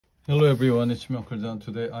Hello everyone, it's Ch14.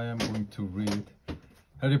 Today I am going to read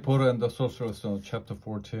Harry Potter and the Sorcerer Stone, Chapter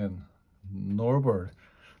 14. Norbert,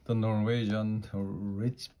 the Norwegian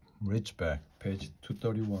Ridgeback, page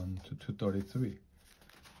 231 to 233.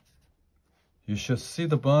 You should see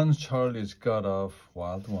the bunch Charlie's got of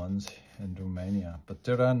wild ones in Romania, but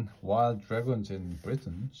there aren't wild dragons in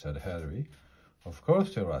Britain, said Harry. Of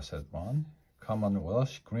course there are, said Ron. Common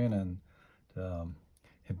Welsh, green, and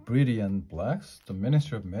Hebridean blacks. The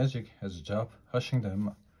Ministry of Magic has a job hushing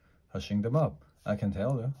them up. I can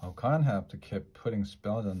tell you, I can't have to keep putting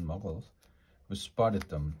spells on muggles. We spotted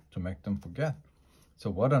them to make them forget.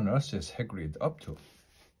 So what on earth is Hagrid up to?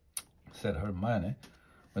 Said Hermione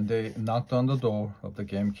when they knocked on the door of the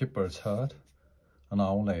gamekeeper's hut an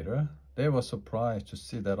hour later. They were surprised to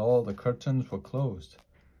see that all the curtains were closed.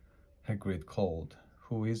 Hagrid called,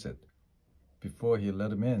 "Who is it?" before he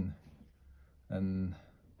let him in, and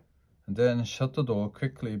then shut the door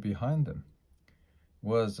quickly behind them. It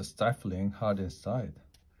was stifling hot inside.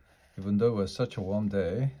 Even though it was such a warm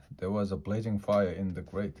day, there was a blazing fire in the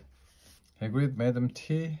grate. Hagrid made them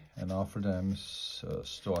tea and offered them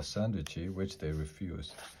straw sandwich, which they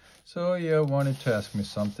refused. "So you wanted to ask me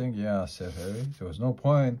something?" "Yeah," said Harry. "There was no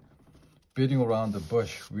point beating around the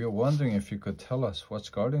bush. We were wondering if you could tell us what's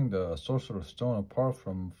guarding the Sorcerer's Stone apart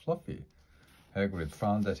from Fluffy." Hagrid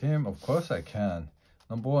frowned at him. "Of course I can.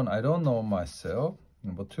 Number one, I don't know myself.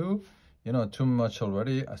 Number two, you know too much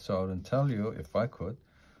already, so I wouldn't tell you if I could.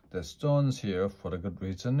 The stone's here for a good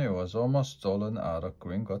reason. It was almost stolen out of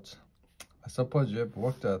Gringotts. I suppose you've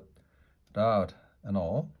worked that out and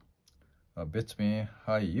all. Beats me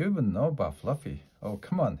how you even know about Fluffy." "Oh,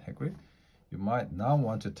 come on, Hagrid. You might not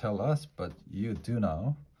want to tell us, but you do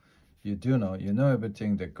now. You do know. You know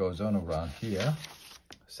everything that goes on around here,"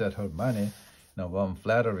 said Hermione in a warm,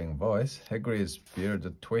 flattering voice. Hagrid's beard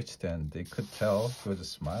twitched, and they could tell he was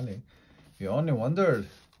smiling. "We only wondered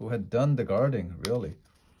who had done the guarding, really,"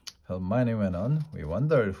 Hermione went on. "We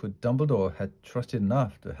wondered who Dumbledore had trusted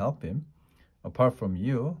enough to help him, apart from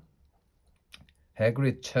you."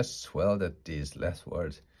 Hagrid's chest swelled at these last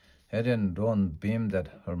words. Harry and Ron beamed at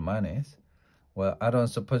Hermione's. "Well, I don't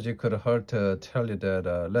suppose you could hurt to tell you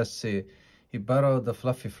that, let's see, he borrowed the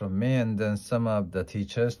Fluffy from me, and then some of the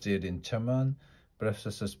teachers did in German.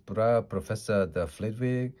 Professor Sprout, Professor de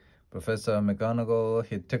Flitwick, Professor McGonagall,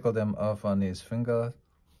 he tickled them off on his finger.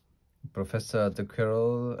 Professor de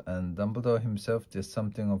Quirrell and Dumbledore himself did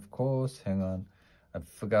something, of course. Hang on, I've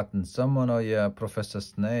forgotten someone. Oh yeah, Professor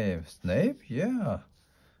Snape." "Snape? Yeah.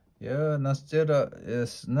 You're not still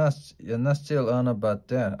on about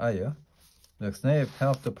that, are you? Look, Snape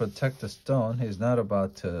helped to protect the stone. He's not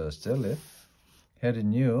about to steal it." Harry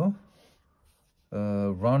knew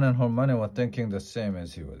Ron and Hermione were thinking the same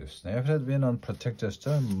as he was. If Snape had been on Protector's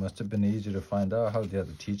Stone, it must have been easy to find out how the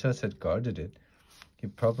other teachers had guarded it. He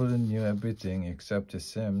probably knew everything except his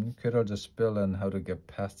sim, Quirrell the spell, and how to get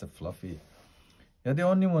past the Fluffy. "You're the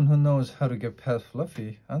only one who knows how to get past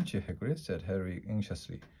Fluffy, aren't you, Hagrid?" said Harry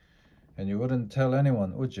anxiously. "And you wouldn't tell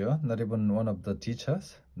anyone, would you? Not even one of the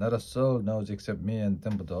teachers?" "Not a soul knows except me and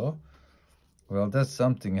Dumbledore." "Well, that's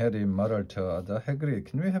something," Harry muttered to other. "Hagrid,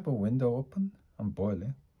 can we have a window open? I'm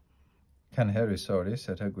boiling." "Can Harry, sorry,"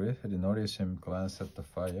 said Hagrid. Harry noticed him glance at the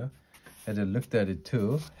fire. Harry looked at it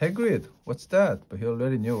too. "Hagrid, what's that?" But he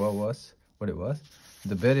already knew what it was. In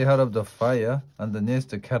the very heart of the fire, underneath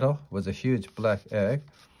the kettle, was a huge black egg.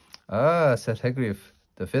 "Ah," said Hagrid,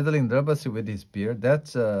 the fiddling nervously with his beard.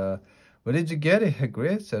 "That's Where did you get it,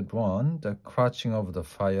 Hagrid?" said Ron, crouching over the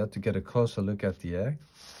fire to get a closer look at the egg.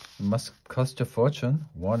 "It must cost a fortune.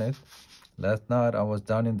 Won it. Last night I was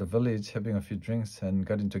down in the village having a few drinks and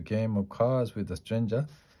got into a game of cards with a stranger.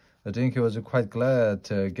 I think he was quite glad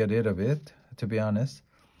to get rid of it, to be honest."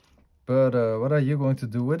 "But what are you going to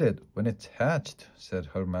do with it when it's hatched?" said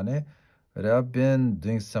Hermione. "Well, I've been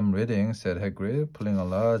doing some reading," said Hagrid, pulling a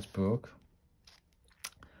large book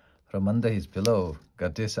from under his pillow.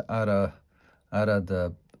 "Got this out of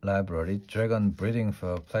the library. Dragon breeding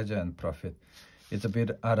for pleasure and profit. It's a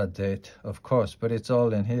bit out of date, of course, but it's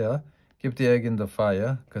all in here. Keep the egg in the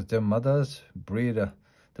fire, because their mothers breed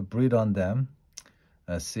on them.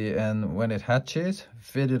 See, and when it hatches,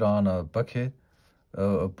 feed it on a bucket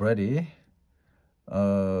of bready,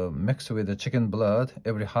 mixed with the chicken blood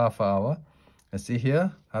every half hour. And see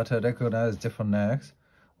here, how to recognize different eggs.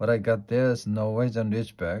 What I got there is Norwegian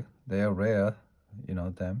Ridgeback. They are rare, you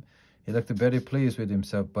know them." He looked very pleased with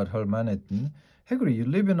himself, but Hermione didn't. "Hagrid, you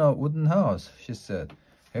live in a wooden house," she said.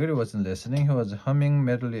 Hagrid wasn't listening. He was humming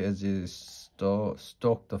merrily as he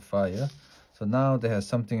stoked the fire. So now they have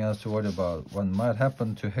something else to worry about. What might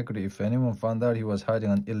happen to Hagrid if anyone found out he was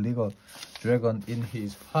hiding an illegal dragon in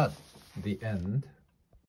his hut? The end.